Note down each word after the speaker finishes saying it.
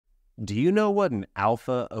Do you know what an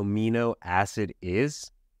alpha amino acid is?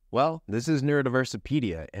 Well, this is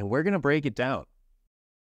Neurodiversipedia, and we're going to break it down.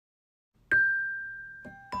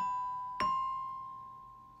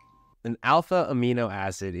 An alpha amino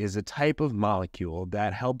acid is a type of molecule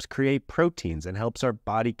that helps create proteins and helps our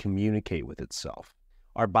body communicate with itself.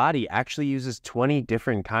 Our body actually uses 20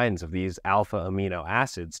 different kinds of these alpha amino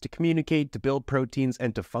acids to communicate, to build proteins,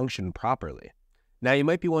 and to function properly. Now, you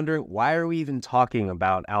might be wondering, why are we even talking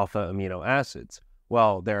about alpha amino acids?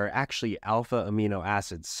 Well, there are actually alpha amino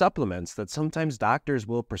acid supplements that sometimes doctors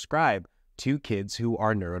will prescribe to kids who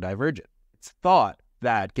are neurodivergent. It's thought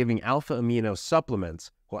that giving alpha amino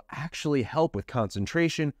supplements will actually help with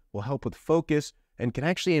concentration, will help with focus, and can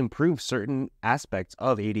actually improve certain aspects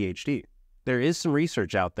of ADHD. There is some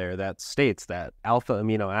research out there that states that alpha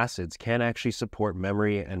amino acids can actually support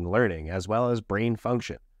memory and learning as well as brain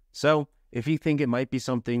function. So, if you think it might be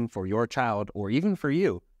something for your child or even for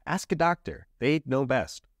you, ask a doctor. They know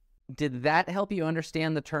best. Did that help you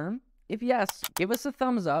understand the term? If yes, give us a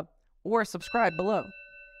thumbs up or subscribe below.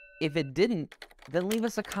 If it didn't, then leave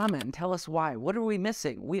us a comment and tell us why. What are we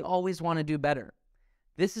missing? We always want to do better.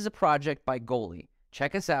 This is a project by Goalie.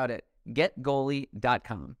 Check us out at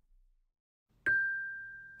getgoalie.com.